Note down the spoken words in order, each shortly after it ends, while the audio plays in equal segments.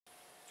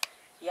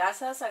Γεια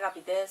σας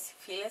αγαπητές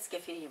φίλες και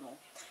φίλοι μου.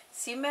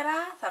 Σήμερα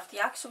θα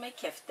φτιάξουμε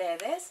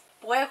κεφτέδες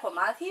που έχω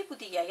μάθει από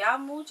τη γιαγιά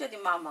μου και τη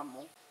μάμα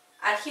μου.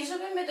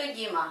 Αρχίζουμε με το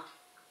κύμα,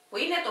 που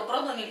είναι το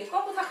πρώτο υλικό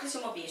που θα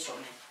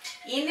χρησιμοποιήσουμε.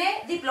 Είναι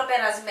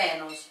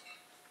διπλοπερασμένος.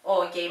 Ο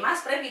κιμάς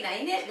πρέπει να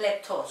είναι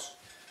λεπτός.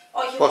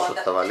 Όχι πόσο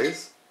θα βάλεις?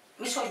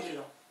 Μισό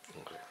κιλό.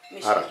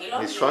 Άρα,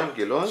 μισό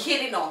κιλό.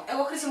 Χοιρινό.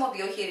 Εγώ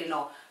χρησιμοποιώ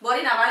χοιρινό.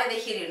 Μπορεί να βάλετε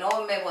χοιρινό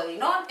με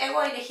βοδινό. Εγώ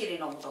είναι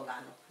χοιρινό που το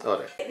κάνω.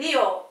 Ωραία.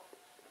 2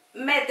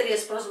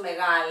 μέτριες προς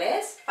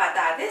μεγάλες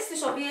πατάτες,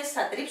 τις οποίες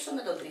θα τρίψω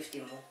με τον τρίφτη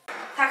μου.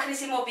 Θα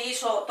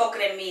χρησιμοποιήσω το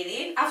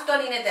κρεμμύδι. Αυτό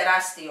είναι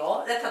τεράστιο.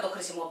 Δεν θα το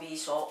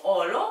χρησιμοποιήσω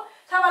όλο.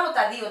 Θα βάλω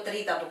τα 2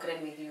 τρίτα του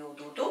κρεμμυδιού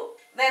τούτου.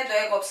 Δεν το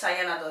έκοψα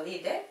για να το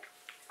δείτε.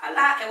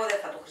 Αλλά εγώ δεν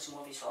θα το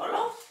χρησιμοποιήσω όλο.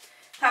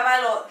 Θα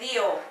βάλω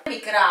 2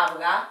 μικρά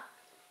αυγά.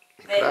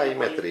 Μικρά ή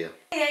μέτρια?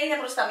 Είναι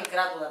προς τα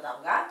μικρά του τα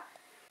αυγά.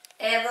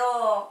 Εδώ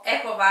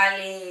έχω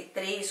βάλει 3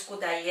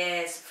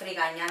 κουταλιές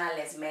φρυγανιά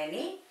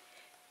αλεσμένη.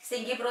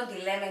 Στην Κύπρο τη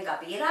λέμε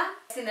καπύρα,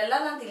 στην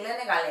Ελλάδα τη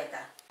λένε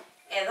γαλέτα.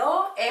 Εδώ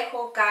έχω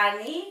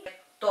κάνει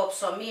το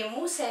ψωμί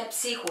μου σε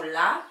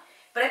ψίχουλα.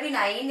 Πρέπει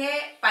να είναι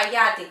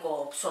παγιάτικο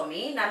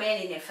ψωμί, να μην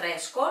είναι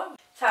φρέσκο.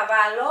 Θα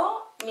βάλω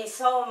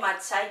μισό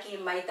ματσάκι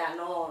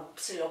μαϊντανό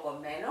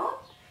ψιλοκομμένο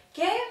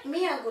και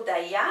μία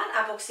κουταλιά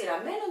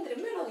αποξηραμένο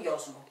τριμμένο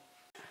δυόσμο.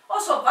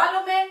 Όσο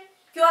βάλουμε,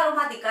 πιο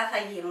αρωματικά θα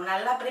γίνουν,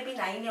 αλλά πρέπει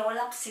να είναι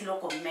όλα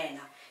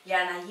ψιλοκομμένα για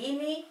να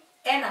γίνει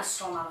ένα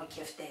σώμα με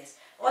κεφτές.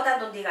 Όταν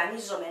τον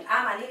τηγανίζουμε,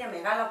 άμα είναι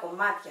μεγάλα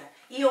κομμάτια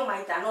ή ο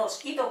μαϊντανός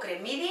ή το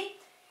κρεμμύδι,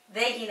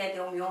 δεν γίνεται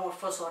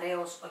ομοιόμορφος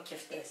ωραίος ο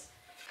κεφτές.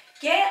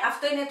 Και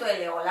αυτό είναι το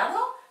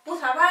ελαιόλαδο που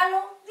θα βάλω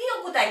 2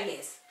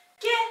 κουταλιές.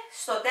 Και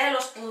στο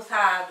τέλος που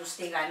θα τους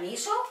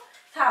τηγανίσω,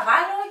 θα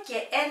βάλω και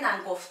έναν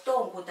κοφτό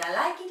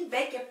κουταλάκι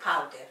baking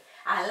powder.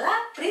 Αλλά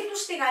πριν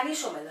τους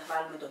τηγανίσουμε θα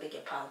βάλουμε το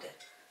baking powder.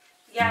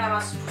 Για να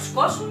μας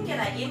φουσκώσουν και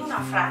να γίνουν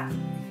αφρά.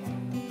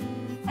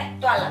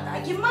 Το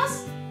αλατάκι μας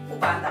που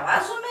πάντα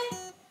βάζουμε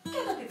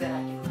και το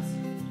πιπεράκι μας.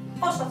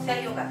 Όσο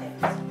θέλει ο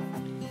καθένας.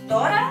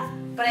 Τώρα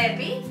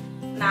πρέπει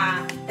να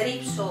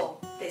τρίψω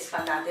τις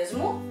πατάτες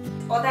μου.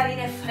 Όταν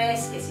είναι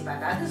φρέσκες οι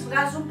πατάτες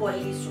βγάζουν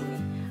πολύ ζουμί.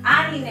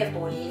 Αν είναι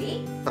πολύ,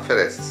 θα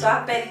αφαιρέσεις. Το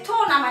απαιτώ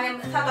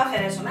θα το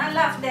αφαιρέσουμε,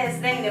 αλλά αυτές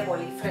δεν είναι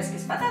πολύ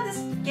φρέσκες πατάτες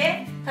και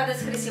θα τις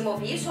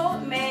χρησιμοποιήσω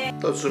με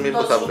το ζουμί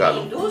που θα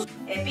βγάλω.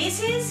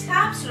 Επίσης θα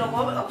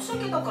ψιλοκόψω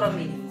και το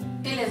κρεμμύδι.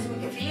 Φίλες μου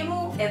και φίλοι μου,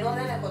 εδώ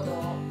δεν έχω το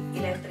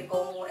ηλεκτρικό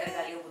μου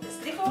εργαλείο που τις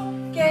τρίφω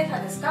και θα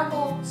τις κάνω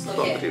στο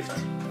χέρι.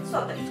 Στο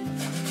τρίφτο.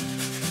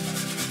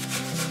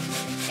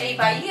 Οι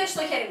παλιές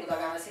στο χέρι μου το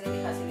έκανα, είναι μη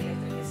χάσει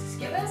ηλεκτρικές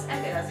συσκευές, δεν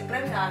πειράζει,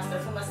 πρέπει να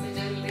στρεφούμε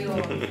λίγο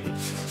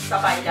στα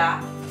παλιά.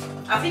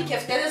 Αυτοί οι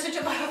κεφτέδες είναι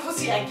και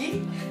παραδοσιακοί.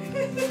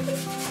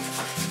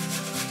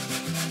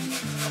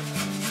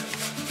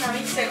 Να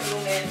μην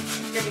ξεχνούμε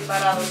και την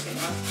παράδοση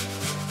μας.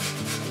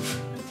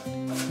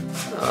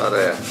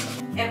 Ωραία.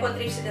 Έχω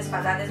τρίψει τις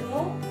πατάτες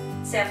μου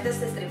σε αυτές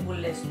τις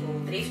τριβούλες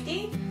του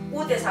τρίφτη,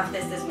 ούτε σε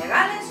αυτές τις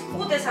μεγάλες,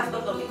 ούτε σε αυτό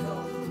το μικρό.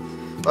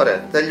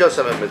 Ωραία,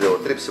 τελειώσαμε με το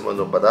τρίψιμο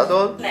των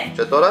πατάτων. Ναι.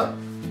 Και τώρα?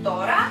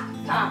 Τώρα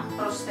θα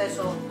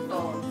προσθέσω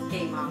το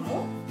κιμά μου,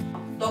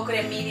 το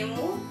κρεμμύδι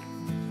μου.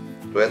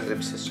 Το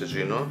έτριψες σε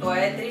εκείνο. Το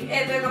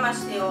έκανα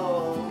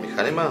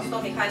στο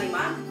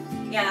μηχάνημα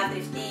για να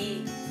τριφτεί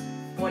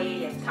πολύ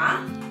λεπτά.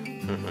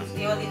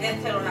 Διότι δεν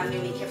θέλω να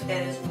μείνουν οι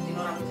κεφτέδες μου την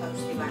ώρα που θα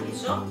τους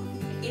τηγανίσω.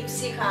 Η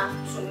ψύχα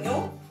ψουμιού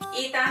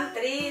ήταν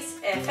 3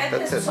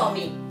 φέτες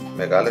ψωμί.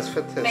 Μεγάλες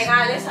φέτες.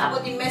 Μεγάλες από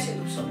τη μέση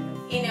του ψωμιού.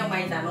 Είναι ο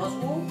μαϊντανός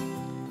μου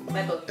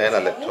με το ένα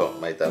λεπτό.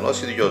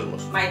 Μαϊντανός ή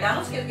δυόσμος?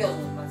 Μαϊντανός και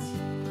δυόσμος μαζί.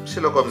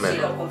 Ψιλοκομμένο.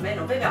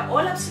 Ψιλοκομμένο, βέβαια.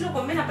 Όλα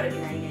ψιλοκομμένα πρέπει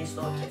να είναι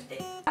στο κεφτέ.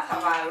 Θα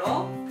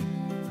βάλω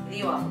 2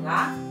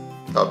 αυγά.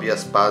 Τα οποία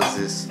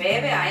σπάζεις.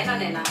 Βέβαια,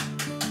 έναν.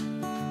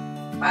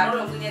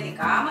 Παρόλο που είναι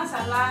δικά μας,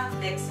 αλλά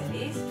δεν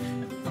ξέρεις.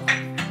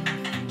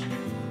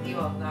 2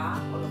 αυγά,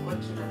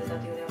 κολοκόκκινα, δεν τα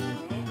τι ωραία που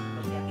είναι,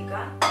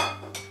 νοτιατικά.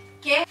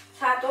 Και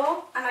θα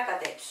το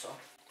ανακατέψω.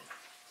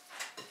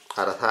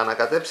 Άρα θα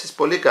ανακατέψεις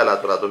πολύ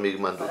καλά τώρα το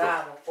μείγμα του.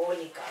 Μπράβο,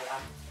 πολύ καλά.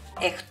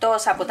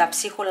 Εκτός από τα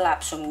ψίχουλα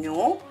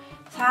ψωμιού,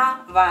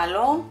 θα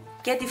βάλω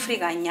και τη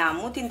φρυγανιά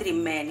μου, την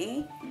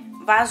τριμμένη.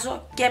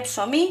 Βάζω και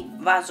ψωμί,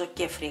 βάζω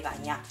και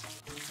φρυγανιά.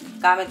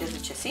 Κάνετε το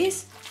και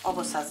εσείς,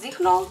 όπως σας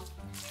δείχνω,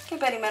 και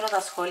περιμένω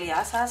τα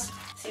σχόλιά σας.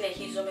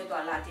 Συνεχίζω με το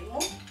αλάτι μου.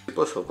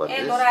 Πόσο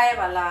βάλεις? Τώρα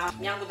έβαλα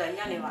μια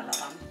κουταλιά, έβαλα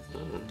πάνω.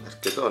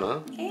 Αρκετό, να.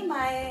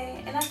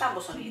 Ένα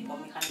τάμποσο λοιπόν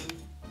μηχανή.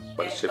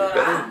 Βάλεις και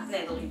πιπέρι? Ναι,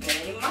 το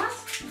πιπέρι μας.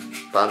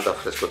 Πάντα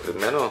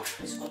φρεσκοτριμμένο.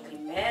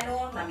 Φρεσκοτριμμένο,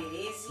 να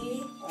μυρίζει,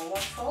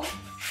 όμορφο.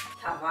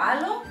 Θα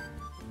βάλω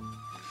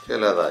και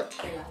λαδάκι.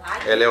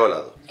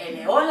 Ελαιόλαδο.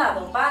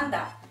 Ελαιόλαδο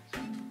πάντα.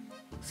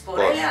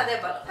 Σπορέλαια δεν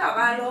βάλω. Θα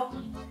βάλω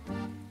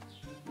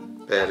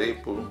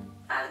περίπου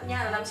μια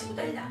ανάμιση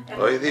κουταλιά.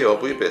 Όχι 2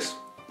 που είπες.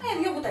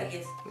 2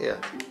 κουταλιές. Ναι,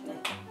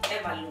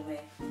 έβαλουμε.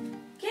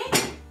 Και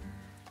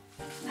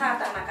θα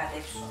τα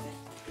ανακατέψουμε.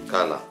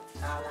 Καλά.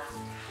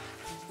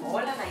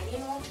 Όλα να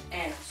γίνουν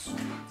ένα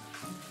σώμα.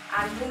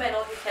 Αν δούμε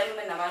ότι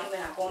θέλουμε να βάλουμε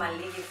ακόμα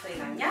λίγη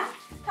φρυγανιά,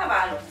 θα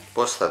βάλουμε.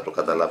 Πώς θα το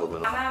καταλάβουμε?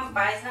 Αν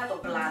πάει να το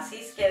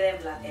πλάσεις και δεν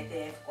πλάθεται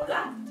εύκολα,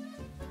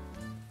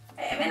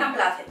 εμένα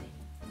πλάθεται.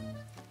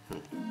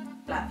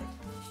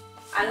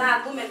 Αλλά αν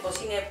δούμε πως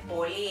είναι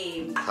πολύ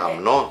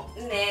χαμνό,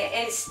 ναι,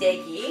 εν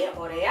στέκει,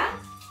 ωραία,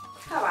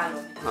 θα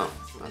βάλουμε.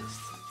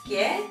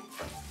 Και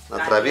να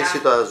τραβήσει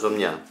τα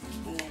ζωμιά.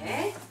 Ναι,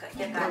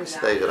 και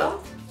τα υγρά.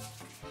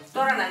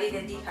 Τώρα να δείτε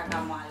τι θα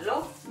κάνω άλλο.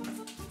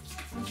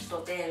 Στο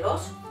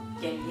τέλος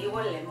και λίγο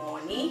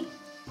λεμόνι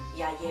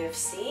για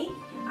γεύση,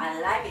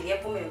 αλλά επειδή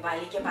έχουμε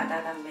βάλει και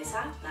πατάτα μέσα,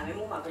 να μην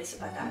μου μαυρίσει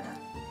η πατάτα.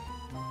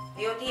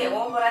 Διότι εγώ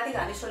μπορώ να τη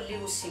γανίσω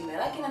λίγους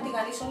σήμερα και να τη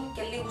γανίσω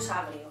και λίγους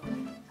αύριο.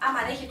 Άμα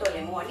έχει το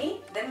λεμόνι,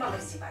 δεν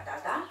μαυρίζει η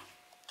πατάτα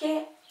και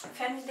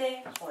φαίνονται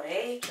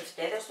ωραίοι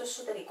κεφτέδες στο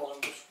εσωτερικό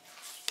τους.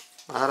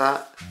 Άρα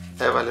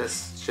έβαλες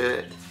και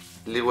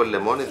λίγο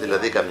λεμόνι,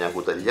 δηλαδή καμιά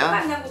κουταλιά.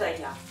 Καμιά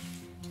κουταλιά.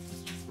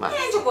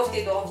 Έτσι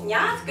κοφτεί το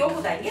μια, δυο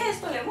κουταλιές,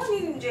 το λεμόνι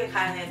δεν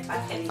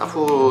χάνει.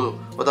 Αφού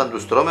όταν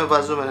τους τρώμε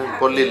βάζουμε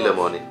πολύ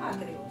λεμόνι.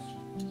 Ακριβώς.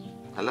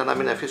 Αλλά να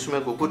μην αφήσουμε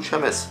κουκούτσια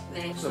μέσα. Ναι,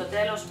 στο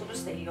τέλος που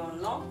τους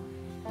τελειώνω,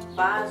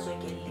 βάζω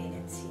και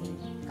λίγο έτσι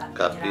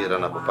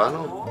καπίραν από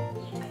πάνω,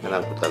 ένα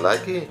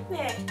κουταλάκι.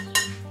 Ναι.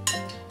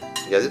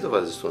 Γιατί το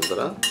βάζεις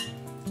τώρα?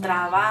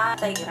 Τραβά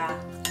τα υγρά.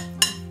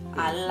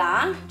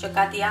 Αλλά και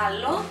κάτι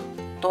άλλο,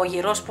 το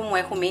γυρός που μου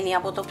έχουν μείνει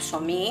από το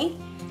ψωμί,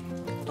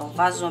 το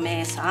βάζω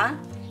μέσα,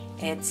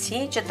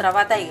 έτσι, και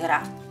τραβά τα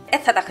υγρά.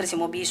 Θα τα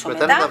χρησιμοποιήσω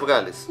μετά. Να τα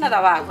βγάλεις. Να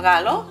τα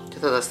βγάλω. Και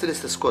θα τα στείλεις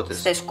στις σκότες.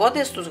 Στις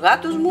σκότες, στους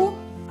γάτους μου.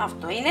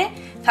 Αυτό είναι.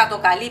 Θα το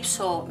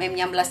καλύψω με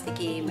μια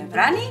πλαστική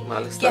μεμβράνη.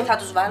 Μάλιστα. Και θα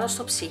τους βάλω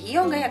στο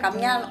ψυγείο για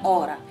καμιά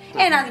ώρα.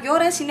 1-2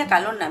 ώρες είναι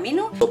καλό να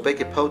μείνουν. Το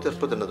baking powder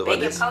πότε να το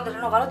βάλεις? Baking powder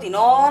να βάλω την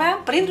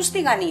ώρα πριν τους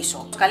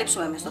τηγανίσω. Τους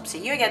καλύψουμε μες στο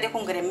ψυγείο γιατί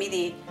έχουν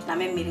κρεμμύδι να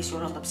μην μυρίσει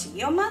όλο το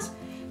ψυγείο μας.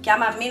 Και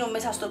άμα μείνουν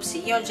μέσα στο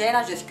ψυγείο και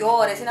 1-2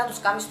 ώρες ή να τους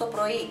κάνεις το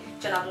πρωί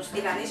και να τους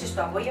τηγανίσεις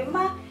το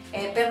απόγευμα,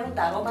 παίρνουν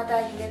τα αρώματα,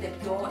 γίνεται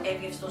πιο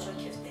εύγευστος ο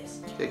κεφτές.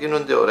 Και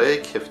γίνονται ωραίοι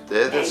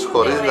κεφτέδες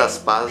χωρίς να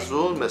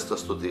σπάζουν μες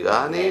στο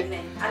τηγάνι.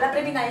 Ναι. Αλλά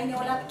πρέπει να είναι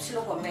όλα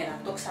ψιλοκομμένα.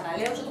 Το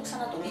ξαναλέω και το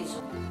ξανατονίζω.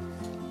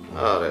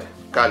 Ωραία.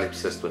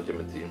 Κάλυψες τον και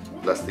με την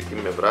πλαστική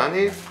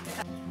μεμβράνη.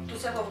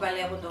 Τους έχω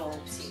βγάλει από το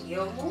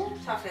ψυγείο μου.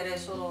 Θα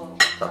αφαιρέσω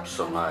τα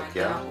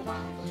ψωμάκια από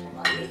πάνω το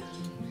κομμάτι.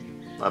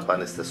 Να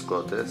πάνε στις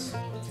σκότες.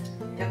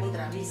 Έχουν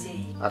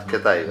τραβήσει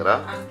αρκετά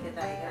υγρά.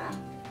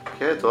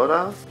 Και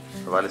τώρα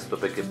θα βάλεις το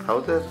baking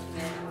powder.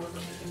 Ναι, θα βάλω το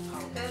baking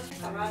powder.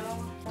 Θα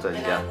βάλω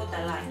Τελειά. ένα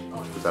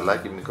κουταλάκι.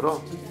 Κουταλάκι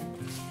μικρό.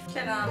 Και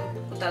ένα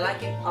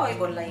κουταλάκι, όχι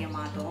πολύ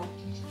γεμάτο.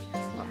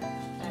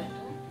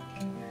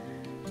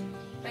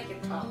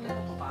 Baking powder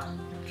από πάνω.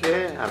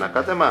 Και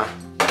ανακάτεμα.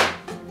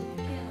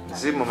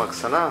 Ζύμωμα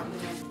ξανά.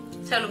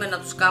 Θέλουμε να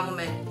τους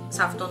κάνουμε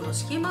σε αυτόν το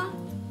σχήμα,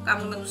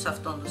 κάνουμε τους σε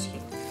αυτόν το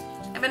σχήμα.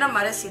 Εμένα μου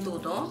αρέσει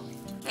τούτο.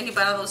 Είναι η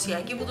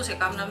παραδοσιακή που τους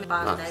έκαναμε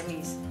πάντα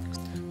εμείς.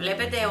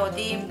 Βλέπετε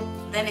ότι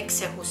δεν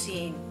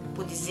εξέχουσει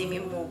που τη ζύμη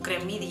μου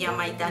κρεμμύδια,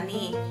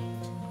 μαϊντανή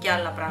και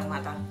άλλα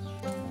πράγματα.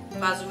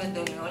 Βάζουμε το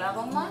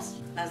ελαιόλαδο μας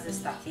να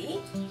ζεσταθεί.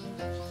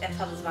 Δεν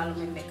θα τους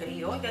βάλουμε με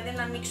κρύο γιατί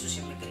να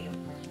ανοίξουν με κρύο.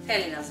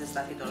 Θέλει να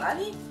ζεσταθεί το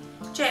λάδι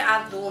και αν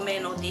δούμε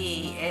ότι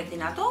είναι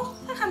δυνατό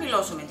θα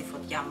χαμηλώσουμε τη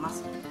φωτιά μας.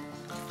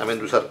 Να μην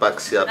τους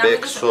αρπάξει απ'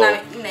 έξω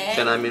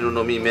και να μείνουν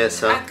ομοί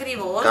μέσα.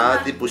 Ακριβώς.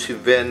 Κάτι που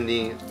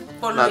συμβαίνει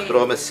να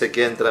τρώμε σε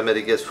κέντρα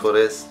μερικές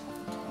φορές.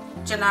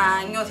 Και να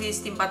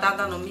νιώθεις την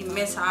πατάτα νομή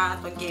μέσα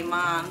το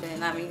κιμά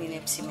να μην είναι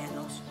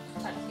ψημένος.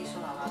 Θα αρχίσω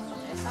να βάζω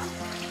μέσα.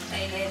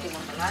 Είναι έτοιμο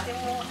το λάδι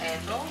μου,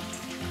 εδώ.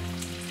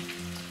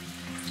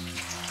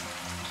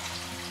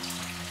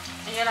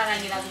 Για να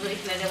γίνει να του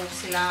ρίχνετε μου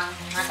ψηλά,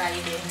 να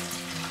καείτε.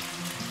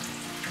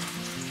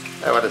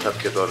 Έβαλες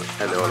αρκετό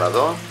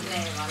ελαιόλαδο. Ναι,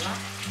 έβαλα.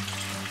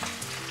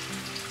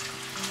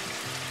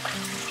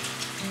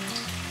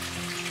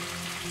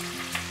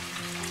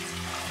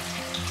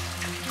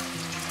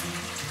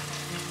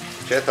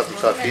 Και θα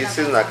τους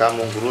αφήσεις να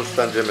κάνουν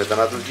γκρούσταν και μετά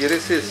να τους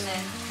γυρίσεις. Ναι.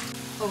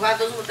 Ο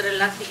γάτος μου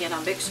τρελάθηκε να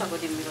παίξω από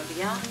τη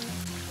μυρωδιά.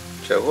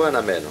 Και εγώ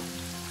αναμένω.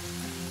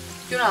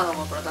 Ποιο να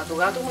δω πρώτα, του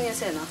γάτου μου ή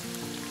εσένα?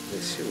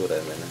 Σίγουρα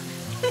εμένα.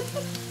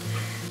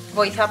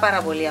 Βοηθά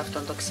πάρα πολύ αυτό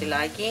το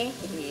ξυλάκι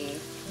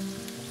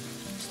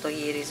στο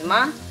γύρισμα.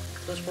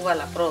 Τους που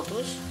βάλα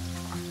πρώτους.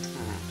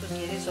 Τους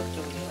γυρίζω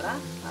πιο γρήγορα,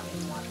 να μην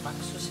μου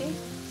αρπάξουν.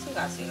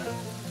 Σιγά σιγά.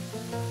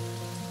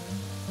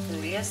 Οι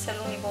δουλειές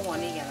θέλουν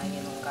υπομονή για να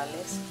γίνουν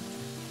καλές.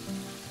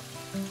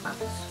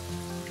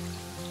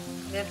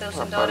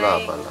 Απαλά.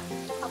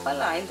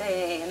 Απαλά,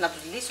 να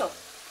τους λύσω.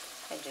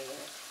 Έτσι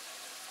γίνεται.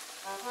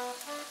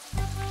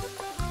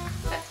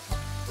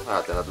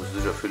 Άτε να τους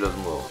δει ο φίλος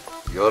μου ο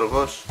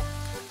Γιώργος.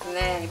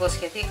 Ναι,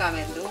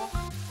 υποσχεθήκαμε του.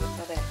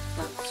 Ωραία,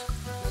 να τους.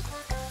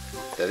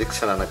 Δηλαδή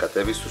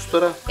ξανανακατεύεις τους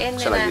τώρα,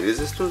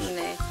 ξαναγυρίζεις τους.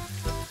 Ναι,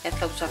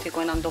 θα τους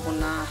αφήκω έναν τόπο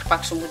να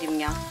αρπάξουν μου τη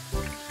μια.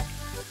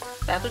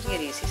 Θα τους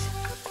γυρίσεις.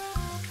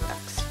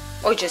 Εντάξει.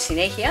 Όχι και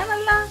συνέχεια,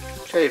 αλλά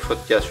Και η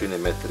φωτιά σου είναι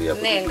μέτρια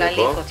από Ναι, το καλή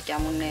βλέπω. η φωτιά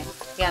μου, ναι.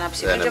 Για να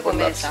ψηφίσει Δεν και είναι από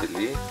πολλά μέσα.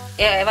 ψηλή.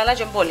 Έβαλα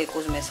και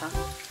μπολικούς μέσα.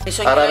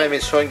 Άρα με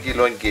μισό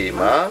κιλό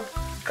κιμά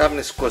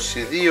κάνεις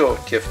 22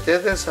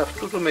 κεφτέδες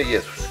αυτού του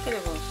μεγέθους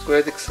Ακριβώς. που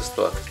έδειξες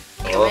τώρα.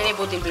 Τελειωμένη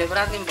από την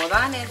πλευρά την ποδά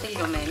είναι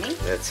τελειωμένη.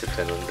 Έτσι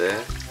φαίνονται,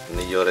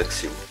 είναι η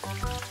όρεξή μου.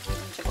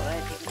 Και πολλά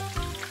έτοιμη.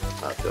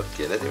 Άτε,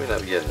 όποιοι είναι έτοιμοι να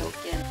βγαίνουν.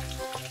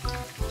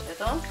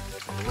 Εδώ,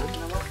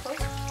 είναι όμορφος.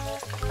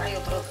 Πάει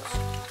ο πρώτος.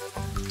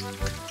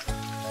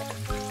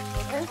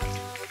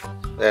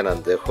 Δεν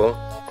αντέχω,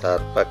 θα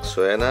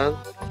αρπάξω έναν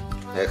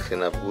μέχρι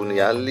να βγουν οι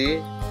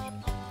άλλοι.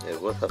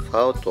 Εγώ θα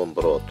φάω τον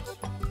πρώτο.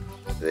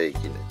 Δεν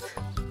γίνεται.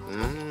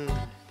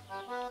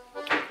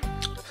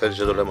 Φέρει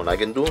και το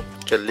λεμονάκι του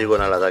και λίγο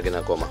ένα αλατάκι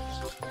ακόμα.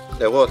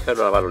 Εγώ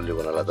θέλω να βάλω λίγο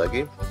ένα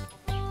αλατάκι.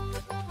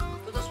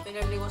 Τούτος που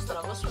είναι λίγο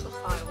στραβός θα το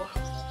φάω εγώ.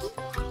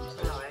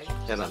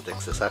 Για να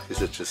αντέξεις,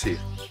 άρχισες και εσύ.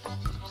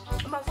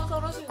 Μα αυτό το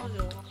ρόζι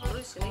είναι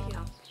χωρίς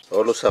συνέχεια.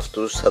 Όλους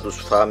αυτούς θα τους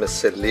φάμε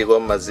σε λίγο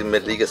μαζί με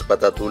λίγες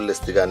πατατούλες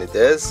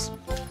τηγανιτές.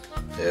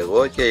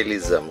 Εγώ και η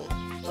Ελίζα μου.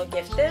 Το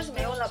κεφτές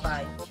με όλα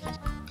πάει.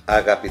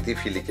 Αγαπητοί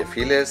φίλοι και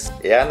φίλες,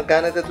 εάν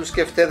κάνετε τους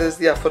κεφτέδες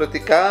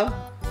διαφορετικά,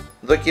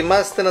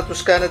 δοκιμάστε να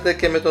τους κάνετε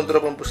και με τον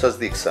τρόπο που σας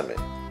δείξαμε.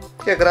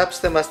 Και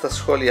γράψτε μας τα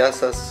σχόλιά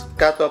σας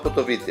κάτω από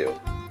το βίντεο.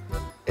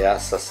 Εάν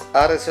σας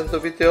άρεσε το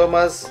βίντεο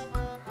μας,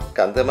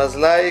 κάντε μας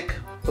like,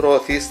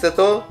 προωθήστε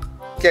το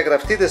και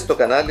γραφτείτε στο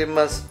κανάλι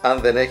μας αν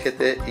δεν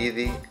έχετε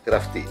ήδη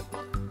γραφτεί.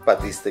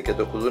 Πατήστε και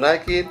το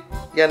κουδουνάκι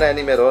για να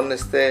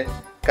ενημερώνεστε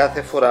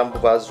κάθε φορά που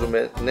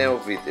βάζουμε νέο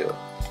βίντεο.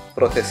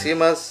 Πρόθεσή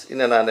μας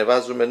είναι να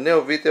ανεβάζουμε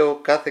νέο βίντεο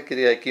κάθε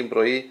Κυριακή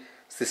πρωί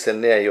στις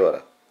 9 η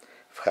ώρα.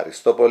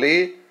 Ευχαριστώ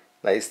πολύ,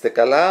 να είστε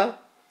καλά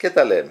και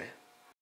τα λέμε.